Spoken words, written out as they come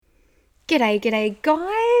G'day,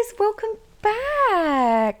 guys. Welcome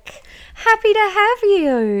back. Happy to have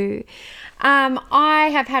you. I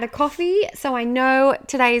have had a coffee, so I know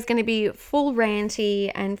today is going to be full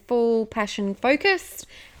ranty and full passion focused,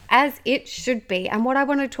 as it should be. And what I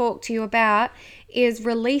want to talk to you about is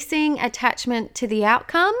releasing attachment to the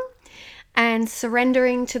outcome and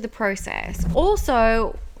surrendering to the process.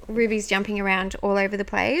 Also, Ruby's jumping around all over the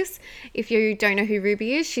place. If you don't know who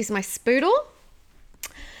Ruby is, she's my spoodle.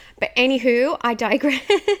 But anywho, I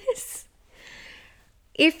digress.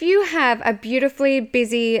 If you have a beautifully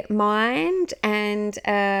busy mind and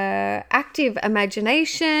active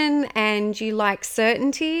imagination and you like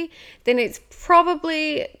certainty, then it's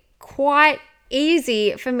probably quite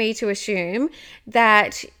easy for me to assume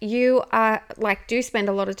that you do spend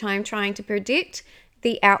a lot of time trying to predict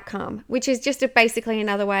the outcome, which is just basically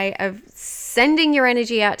another way of sending your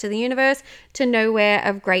energy out to the universe to nowhere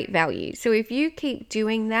of great value. So if you keep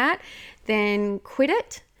doing that, then quit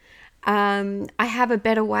it. I have a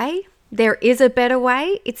better way. There is a better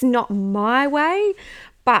way. It's not my way,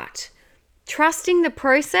 but trusting the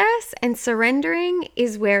process and surrendering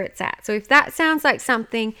is where it's at. So if that sounds like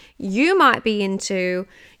something you might be into,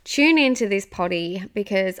 tune into this potty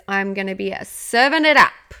because I'm going to be serving it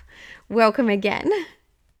up. Welcome again.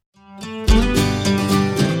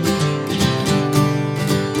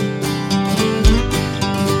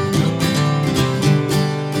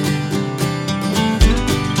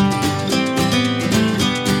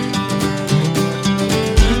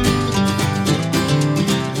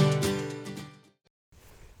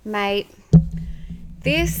 Mate,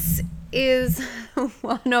 this is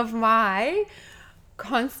one of my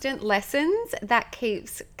constant lessons that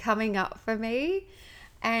keeps coming up for me.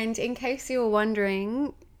 And in case you were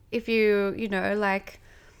wondering, if you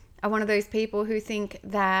are one of those people who think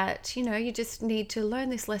that, you just need to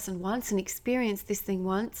learn this lesson once and experience this thing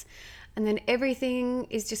once, and then everything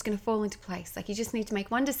is just going to fall into place. Like you just need to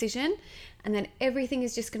make one decision and then everything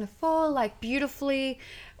is just going to fall like beautifully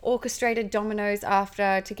orchestrated dominoes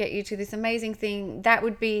after to get you to this amazing thing. That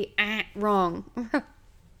would be wrong.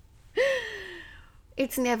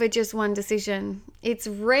 It's never just one decision. It's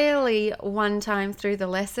rarely one time through the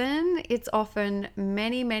lesson. It's often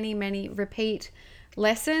many, many, many repeat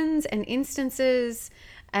lessons and instances,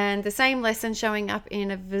 and the same lesson showing up in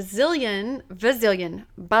a bazillion,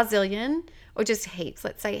 or just heaps,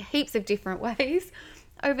 let's say heaps of different ways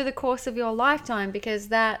over the course of your lifetime, because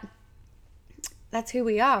that's who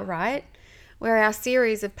we are, right? We're our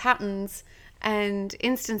series of patterns and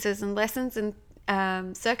instances and lessons and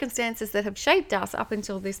circumstances that have shaped us up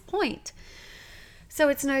until this point. So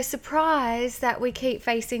it's no surprise that we keep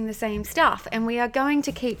facing the same stuff, and we are going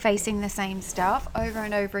to keep facing the same stuff over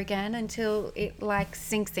and over again until it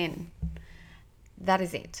sinks in. That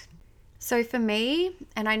is it. So for me,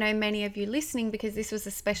 and I know many of you listening because this was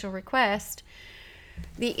a special request,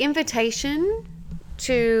 the invitation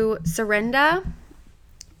to surrender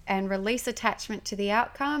and release attachment to the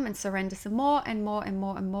outcome and surrender some more and more and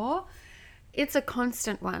more and more, it's a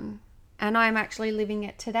constant one. And I'm actually living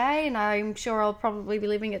it today, and I'm sure I'll probably be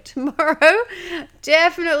living it tomorrow.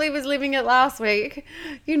 Definitely was living it last week,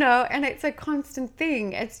 and it's a constant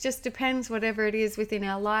thing. It just depends whatever it is within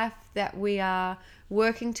our life that we are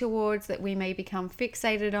working towards, that we may become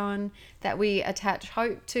fixated on, that we attach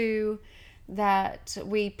hope to, that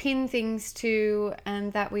we pin things to,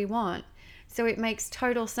 and that we want. So it makes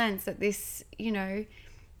total sense that this,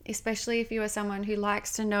 especially if you are someone who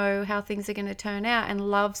likes to know how things are going to turn out and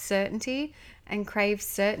loves certainty and craves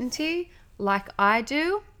certainty like I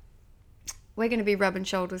do, we're going to be rubbing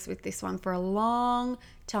shoulders with this one for a long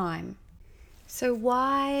time. So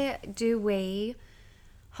why do we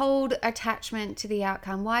hold attachment to the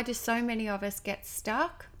outcome? Why do so many of us get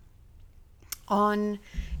stuck on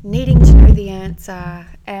needing to know the answer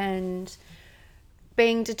and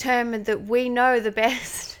being determined that we know the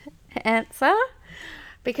best answer?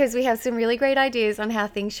 Because we have some really great ideas on how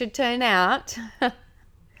things should turn out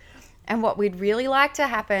and what we'd really like to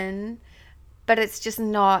happen, but it's just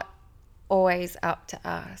not always up to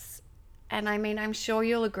us. And I mean, I'm sure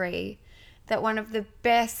you'll agree that one of the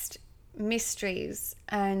best mysteries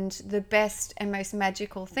and the best and most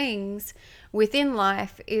magical things within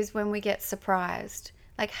life is when we get surprised,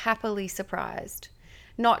 like happily surprised.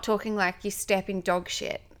 Not talking like you step in dog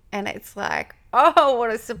shit and it's like, oh,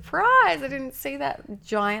 what a surprise. I didn't see that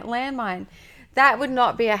giant landmine. That would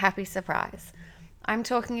not be a happy surprise. I'm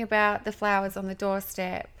talking about the flowers on the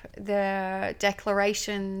doorstep, the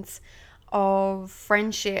declarations of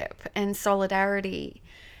friendship and solidarity,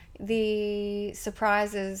 the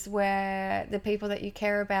surprises where the people that you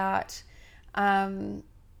care about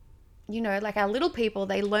like our little people,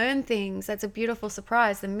 they learn things. That's a beautiful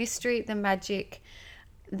surprise. The mystery, the magic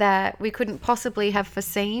that we couldn't possibly have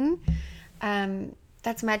foreseen.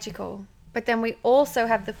 That's magical. But then we also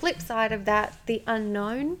have the flip side of that, the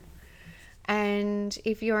unknown. And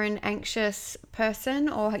if you're an anxious person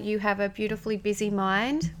or you have a beautifully busy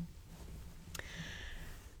mind,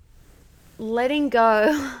 letting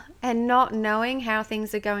go and not knowing how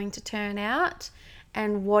things are going to turn out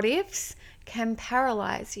and what ifs can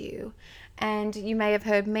paralyze you. And you may have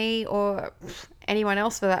heard me, or anyone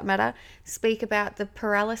else for that matter, speak about the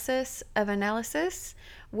paralysis of analysis,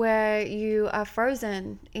 where you are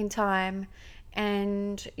frozen in time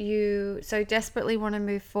and you so desperately want to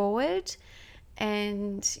move forward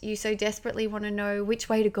and you so desperately want to know which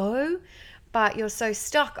way to go, but you're so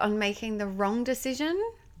stuck on making the wrong decision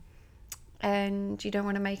and you don't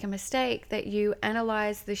want to make a mistake that you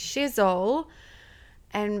analyze the shizzle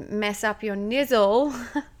and mess up your nizzle.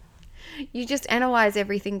 You just analyze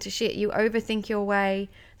everything to shit. You overthink your way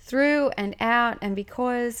through and out and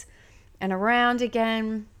because and around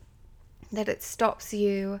again, that it stops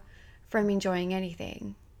you from enjoying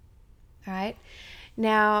anything. All right.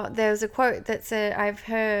 Now, there's a quote that said, I've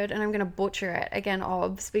heard, and I'm going to butcher it again,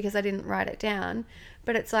 obs, because I didn't write it down.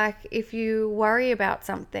 But it's like, if you worry about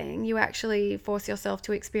something, you actually force yourself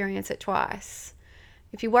to experience it twice.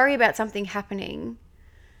 If you worry about something happening,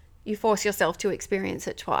 you force yourself to experience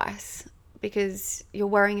it twice because you're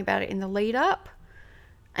worrying about it in the lead up.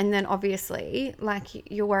 And then obviously, like,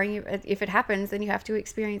 you're worrying if it happens, then you have to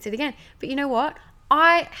experience it again. But you know what?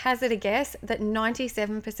 I hazard a guess that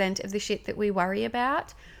 97% of the shit that we worry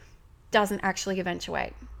about doesn't actually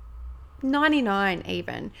eventuate. 99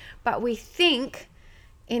 even. But we think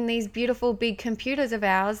in these beautiful big computers of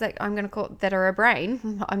ours that I'm going to call, that are a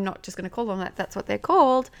brain, I'm not just going to call them that, that's what they're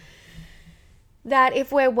called, that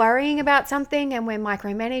if we're worrying about something and we're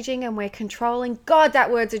micromanaging and we're controlling, God, that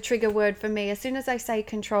word's a trigger word for me. As soon as I say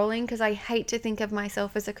controlling, because I hate to think of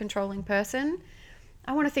myself as a controlling person,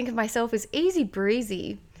 I want to think of myself as easy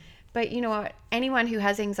breezy. But you know what? Anyone who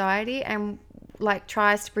has anxiety and like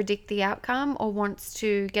tries to predict the outcome or wants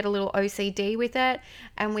to get a little OCD with it,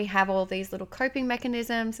 and we have all these little coping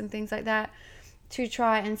mechanisms and things like that to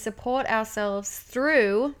try and support ourselves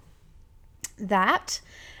through that,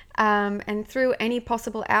 and through any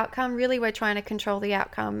possible outcome. Really, we're trying to control the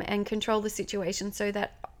outcome and control the situation so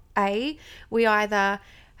that A, we either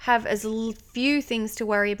have as few things to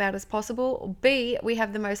worry about as possible, or B, we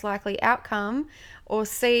have the most likely outcome, or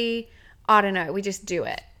C, I don't know, we just do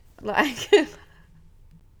it. Like,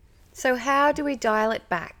 so how do we dial it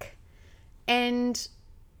back and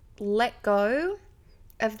let go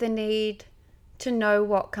of the need to know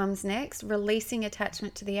what comes next, releasing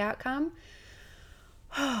attachment to the outcome?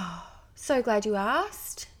 So glad you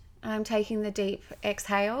asked. I'm taking the deep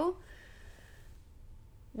exhale.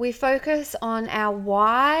 We focus on our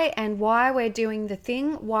why and why we're doing the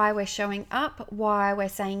thing, why we're showing up, why we're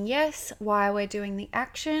saying yes, why we're doing the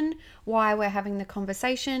action, why we're having the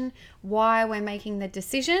conversation, why we're making the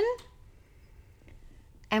decision.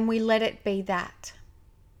 And we let it be that.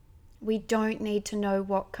 We don't need to know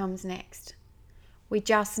what comes next. We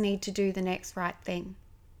just need to do the next right thing.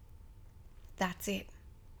 That's it.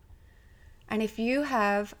 And if you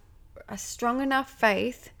have a strong enough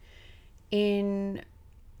faith in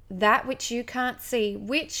that which you can't see,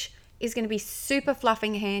 which is going to be super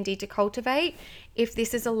fluffing handy to cultivate if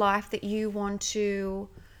this is a life that you want to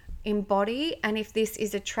embody, and if this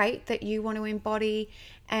is a trait that you want to embody,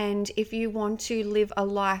 and if you want to live a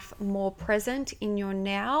life more present in your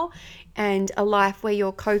now, and a life where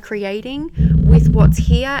you're co-creating with what's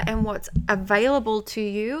here and what's available to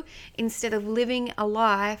you, instead of living a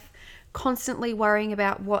life constantly worrying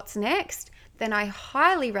about what's next, then I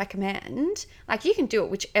highly recommend, like, you can do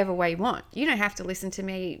it whichever way you want. You don't have to listen to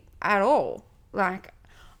me at all. Like,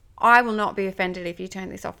 I will not be offended if you turn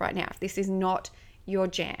this off right now, if this is not your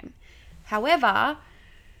jam. However,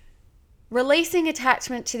 releasing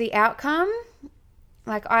attachment to the outcome,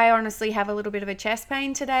 like, I honestly have a little bit of a chest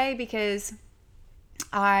pain today because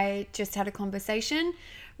I just had a conversation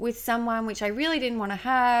with someone which I really didn't want to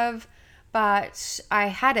have, but I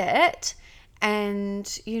had it.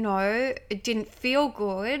 And, you know, it didn't feel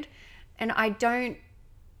good. And I don't,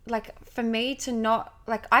 like, for me to not,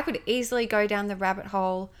 like, I could easily go down the rabbit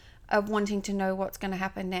hole of wanting to know what's going to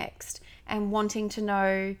happen next and wanting to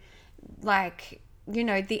know, like, you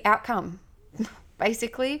know, the outcome.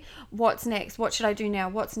 Basically, what's next? What should I do now?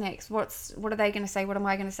 What's next? What are they going to say? What am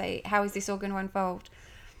I going to say? How is this all going to unfold?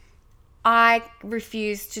 I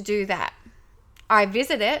refuse to do that. I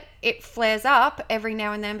visit it. It flares up every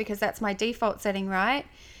now and then because that's my default setting, right?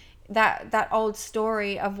 that old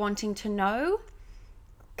story of wanting to know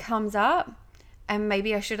comes up, and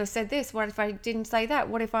maybe I should have said this. What if I didn't say that?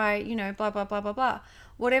 What if I, blah, blah, blah, blah, blah.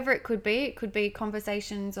 Whatever it could be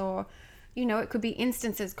conversations, or, it could be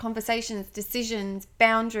instances, conversations, decisions,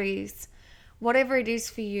 boundaries, whatever it is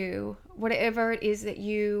for you, whatever it is that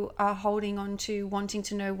you are holding on to, wanting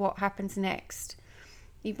to know what happens next.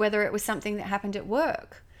 Whether it was something that happened at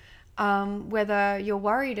work, whether you're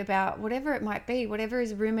worried about, whatever it might be, whatever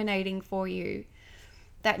is ruminating for you,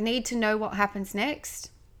 that need to know what happens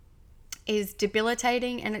next is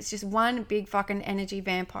debilitating, and it's just one big fucking energy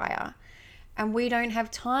vampire. And we don't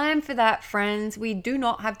have time for that, friends. We do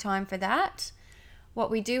not have time for that.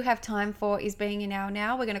 What we do have time for is being in our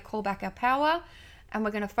now. We're going to call back our power, and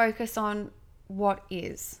we're going to focus on what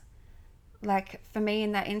is. Like for me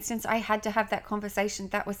in that instance, I had to have that conversation.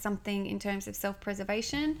 That was something in terms of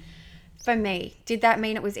self-preservation for me. Did that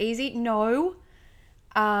mean it was easy? No.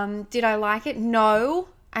 Did I like it? No.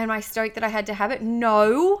 Am I stoked that I had to have it?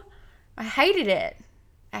 No. I hated it.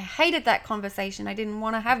 I hated that conversation. I didn't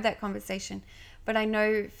want to have that conversation. But I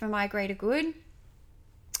know for my greater good,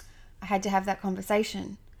 I had to have that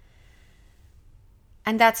conversation.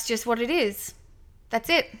 And that's just what it is. That's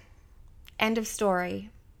it. End of story.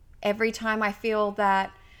 Every time I feel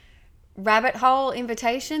that rabbit hole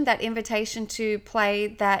invitation, that invitation to play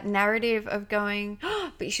that narrative of going,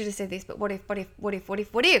 oh, but you should have said this, but what if?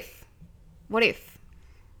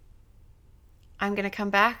 I'm going to come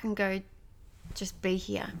back and go, just be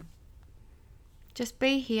here. Just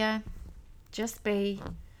be here. Just be.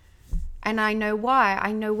 And I know why.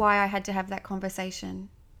 I know why I had to have that conversation.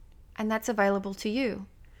 And that's available to you.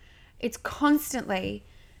 It's constantly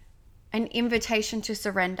an invitation to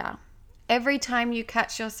surrender. Every time you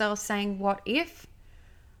catch yourself saying, what if?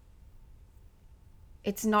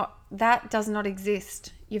 That does not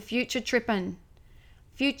exist. You're future tripping.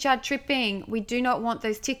 We do not want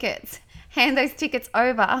those tickets. Hand those tickets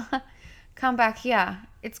over. Come back here.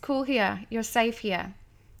 It's cool here. You're safe here.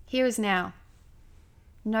 Here is now.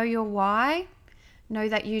 Know your why. Know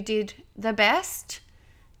that you did the best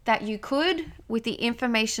that you could with the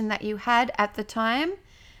information that you had at the time.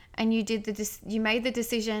 And you made the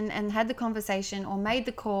decision and had the conversation, or made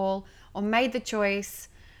the call, or made the choice,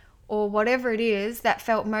 or whatever it is that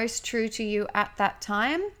felt most true to you at that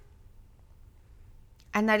time.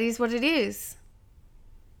 And that is what it is.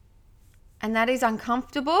 And that is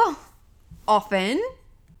uncomfortable, often.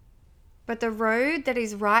 But the road that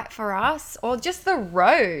is right for us, or just the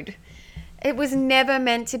road, it was never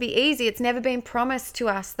meant to be easy. It's never been promised to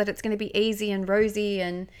us that it's going to be easy and rosy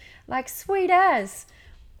and like sweet as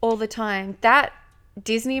all the time. That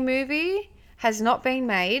Disney movie has not been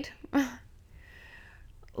made.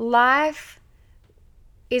 Life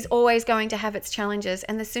is always going to have its challenges.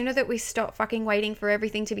 And the sooner that we stop fucking waiting for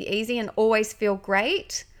everything to be easy and always feel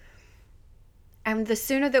great, and the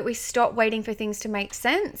sooner that we stop waiting for things to make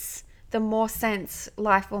sense, the more sense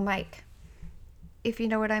life will make. If you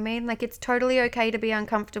know what I mean. Like, it's totally okay to be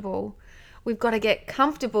uncomfortable. We've got to get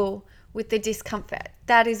comfortable with the discomfort.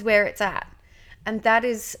 That is where it's at. And that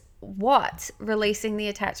is what releasing the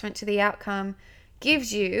attachment to the outcome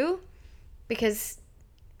gives you, because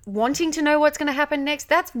wanting to know what's going to happen next,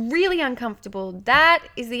 that's really uncomfortable. That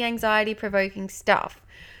is the anxiety-provoking stuff.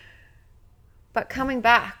 But coming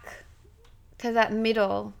back to that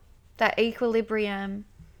middle, that equilibrium,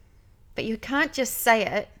 but you can't just say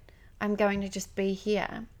it, I'm going to just be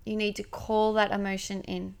here. You need to call that emotion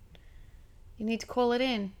in. You need to call it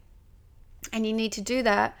in. And you need to do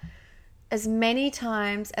that as many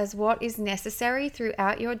times as what is necessary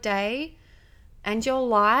throughout your day and your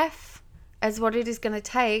life, as what it is going to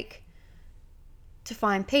take to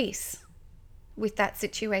find peace with that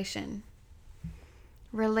situation.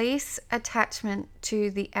 Release attachment to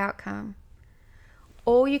the outcome.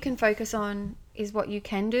 All you can focus on is what you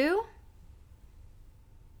can do,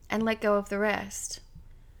 and let go of the rest.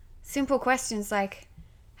 Simple questions like,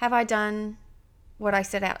 have I done what I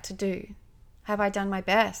set out to do? Have I done my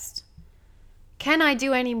best? Can I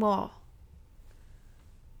do any more?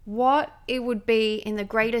 What it would be in the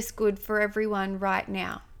greatest good for everyone right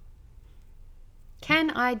now? Can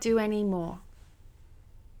I do any more?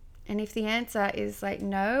 And if the answer is like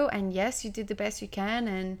no, and yes, you did the best you can,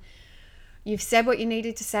 and you've said what you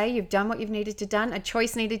needed to say, you've done what you've needed to done, a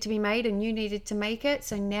choice needed to be made and you needed to make it.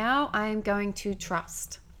 So now I am going to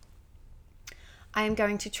trust. I am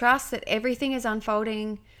going to trust that everything is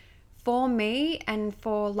unfolding for me and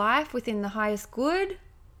for life within the highest good.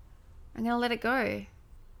 I'm going to let it go.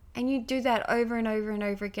 And you do that over and over and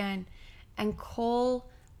over again, and call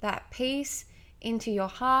that peace into your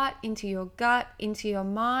heart, into your gut, into your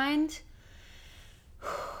mind.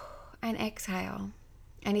 and exhale.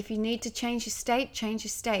 And if you need to change your state, change your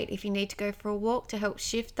state. If you need to go for a walk to help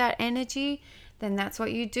shift that energy, then that's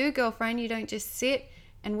what you do, girlfriend. You don't just sit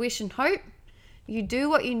and wish and hope. You do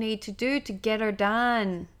what you need to do to get her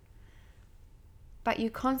done. But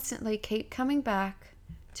you constantly keep coming back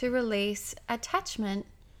to release attachment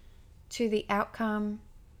to the outcome,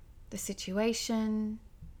 the situation,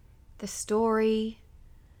 the story,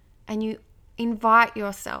 and you invite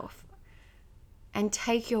yourself and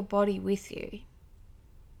take your body with you.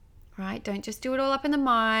 Right? Don't just do it all up in the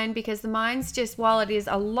mind, because the mind's just, while it is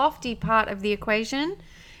a lofty part of the equation,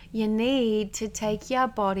 you need to take your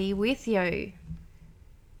body with you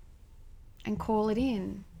and call it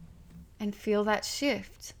in and feel that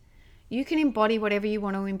shift. You can embody whatever you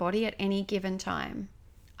want to embody at any given time.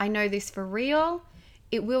 I know this for real.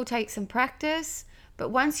 It will take some practice, but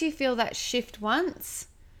once you feel that shift once,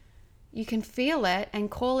 you can feel it and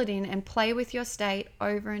call it in and play with your state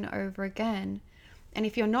over and over again. And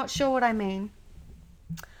if you're not sure what I mean,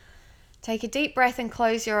 take a deep breath and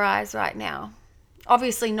close your eyes right now.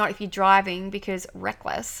 Obviously not if you're driving, because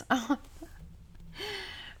reckless.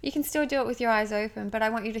 You can still do it with your eyes open, but I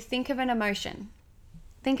want you to think of an emotion.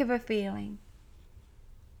 Think of a feeling.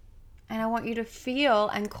 And I want you to feel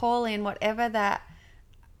and call in whatever that,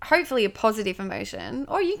 hopefully a positive emotion,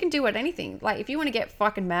 or you can do it anything. Like if you want to get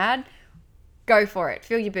fucking mad, go for it.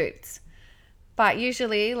 Feel your boots. But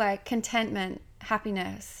usually like contentment,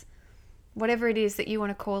 happiness, whatever it is that you want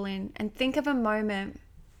to call in, and think of a moment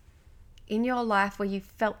in your life where you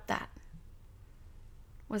felt that.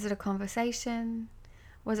 Was it a conversation?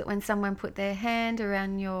 Was it when someone put their hand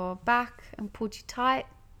around your back and pulled you tight?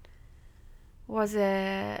 Was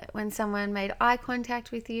it when someone made eye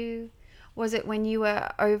contact with you? Was it when you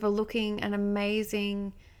were overlooking an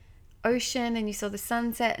amazing ocean and you saw the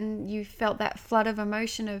sunset and you felt that flood of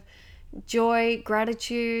emotion of joy,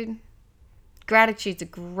 gratitude? Gratitude's a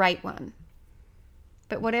great one.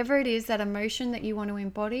 But whatever it is, that emotion that you want to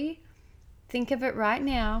embody, think of it right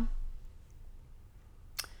now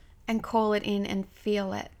and call it in and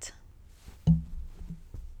feel it.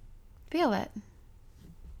 Feel it.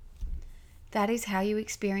 That is how you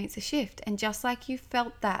experience a shift. And just like you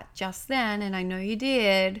felt that just then, and I know you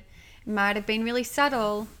did, it might have been really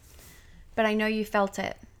subtle, but I know you felt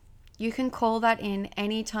it. You can call that in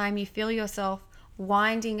anytime you feel yourself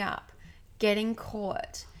winding up, getting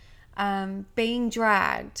caught, being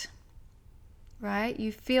dragged, right?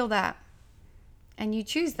 You feel that and you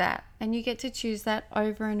choose that, and you get to choose that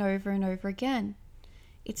over and over and over again.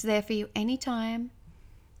 It's there for you anytime,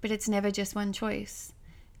 but it's never just one choice,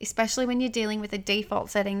 especially when you're dealing with a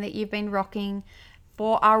default setting that you've been rocking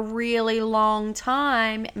for a really long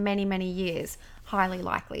time, many, many years, highly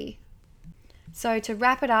likely. So to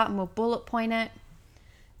wrap it up, and we'll bullet point it,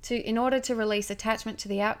 in order to release attachment to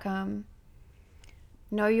the outcome,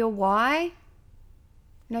 know your why.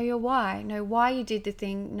 Know your why. Know why you did the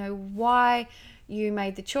thing. Know why you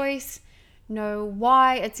made the choice. Know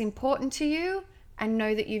why it's important to you, and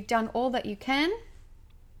know that you've done all that you can.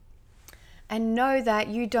 And know that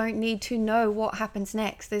you don't need to know what happens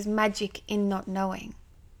next. There's magic in not knowing.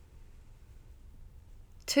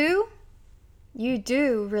 2, you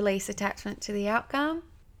do release attachment to the outcome.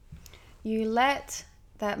 You let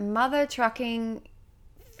that mother trucking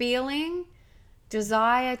feeling,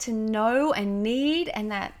 desire to know and need,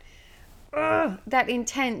 and that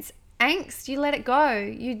intense angst, you let it go.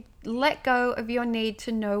 You let go of your need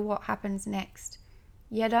to know what happens next.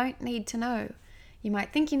 You don't need to know. You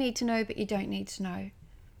might think you need to know, but you don't need to know.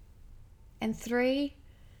 And 3,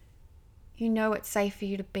 you know it's safe for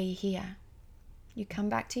you to be here. You come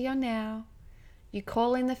back to your now. You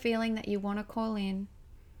call in the feeling that you want to call in,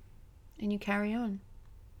 and you carry on.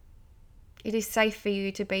 It is safe for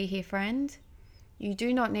you to be here, friend. You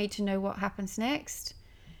do not need to know what happens next.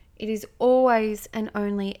 It is always and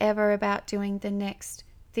only ever about doing the next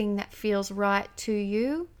thing that feels right to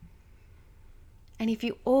you. And if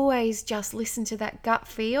you always just listen to that gut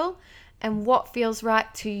feel and what feels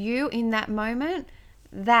right to you in that moment,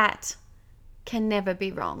 that can never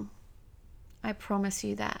be wrong. I promise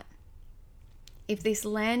you that. If this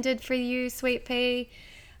landed for you, sweet pea,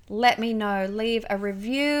 let me know. Leave a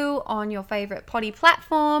review on your favorite potty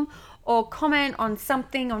platform, or comment on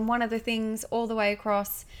something, on one of the things all the way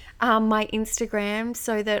across my Instagram,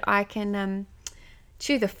 so that I can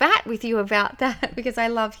chew the fat with you about that, because I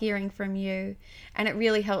love hearing from you, and it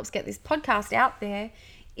really helps get this podcast out there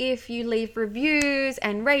if you leave reviews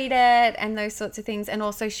and rate it and those sorts of things, and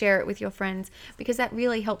also share it with your friends, because that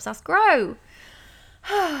really helps us grow.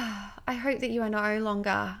 I hope that you are no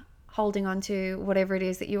longer holding on to whatever it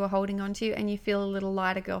is that you are holding on to, and you feel a little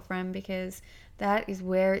lighter, girlfriend, because that is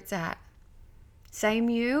where it's at. Same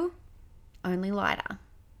you, only lighter.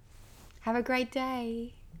 Have a great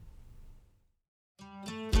day.